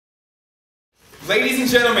Ladies and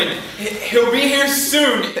gentlemen, he'll be here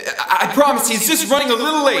soon. I promise, he's just running a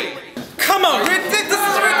little late. Come on, this is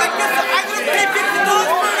ridiculous. I would pay $50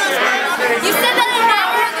 for this, man. You said that an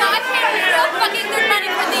hour ago. I paid real fucking good money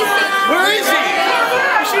for these things. Where is he?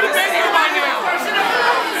 You should have been here by now. Where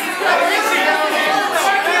is he? He's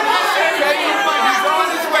on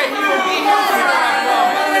his way. He will be here soon.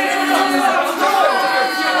 A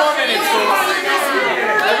few more minutes.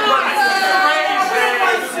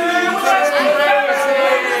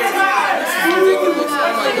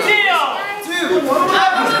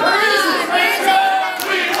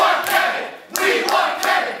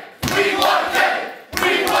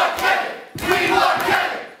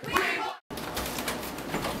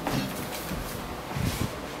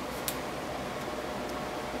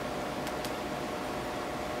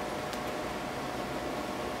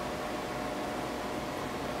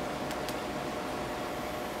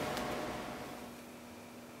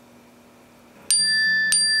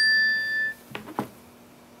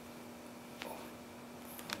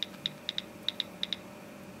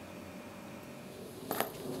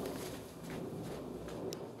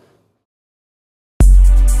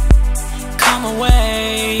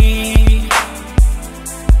 Away,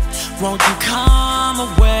 won't you come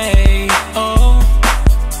away? Oh,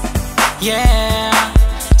 yeah,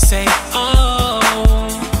 say oh,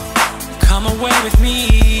 come away with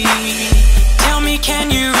me. Tell me,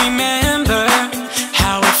 can you remember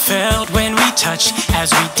how it felt when we touched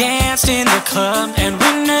as we danced in the club? And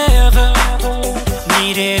we never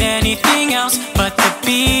needed anything else but the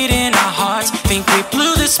beat in our hearts. Think we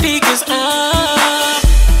blew the speakers up.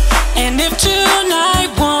 And if tonight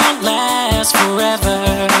won't last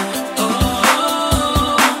forever,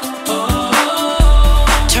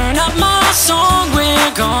 turn up my song,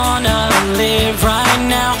 we're gonna live right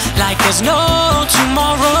now like there's no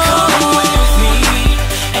tomorrow. Come away with me,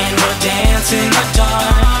 and we'll dance in the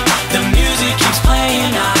dark. The music keeps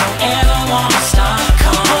playing, I don't ever wanna stop.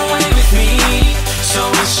 Come away with me, so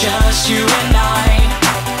it's just you and I.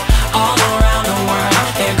 All around the world,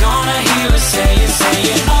 they're gonna hear us say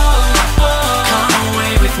it, oh.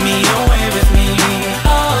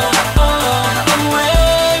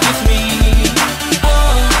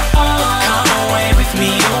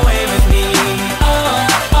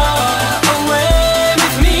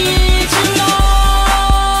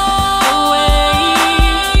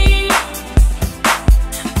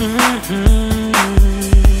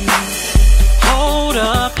 Hold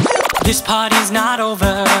up, this party's not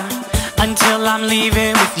over until I'm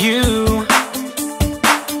leaving with you.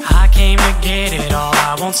 I came to get it all,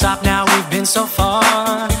 I won't stop now, we've been so far.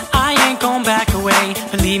 I ain't gon' back away,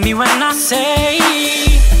 believe me when I say,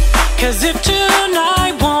 cause if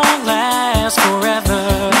tonight won't last forever,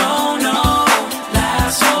 no,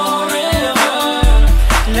 last forever.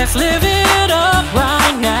 Let's live it up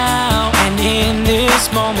right now, and in this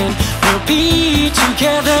moment we'll be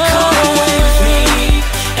together. Come away with me,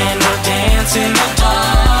 and we'll dance in the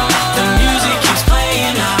dark. The music keeps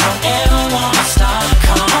playing, I don't ever wanna stop.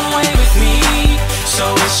 Come away with me,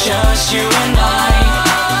 so it's just you and I.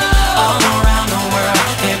 All around the world,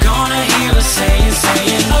 they're gonna hear us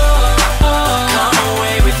saying, oh, oh. Come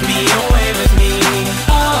away with me, away with me.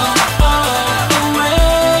 Oh, oh,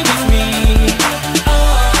 away with me. Oh,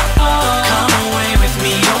 oh, come away with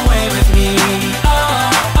me, away with me.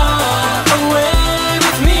 Oh, oh, away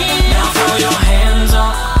with me. Now throw your hands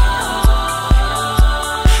up.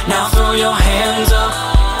 Now throw your hands up.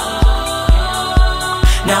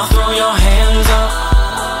 Now throw your hands up.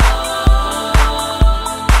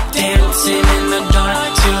 Dancing in the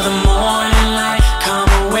dark till the morning light. Come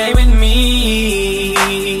away with me.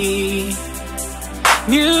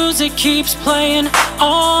 Music keeps playing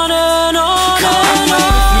on and on. Come away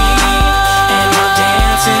with me, and we'll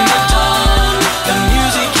dance in the dark. The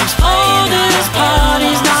music keeps playing, this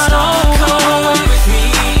party's not over. Come away with me,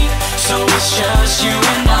 so it's just you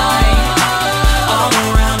and I. All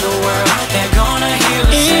around the world, they're gonna hear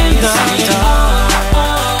us in the dark.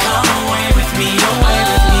 Come away with me, away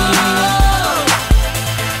with me.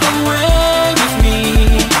 Away with me.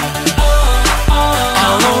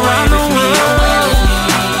 Come away with me, away with me.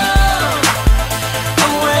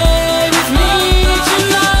 Away with me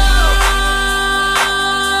tonight.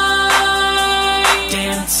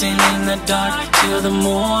 Dancing in the dark till the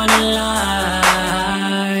morning light.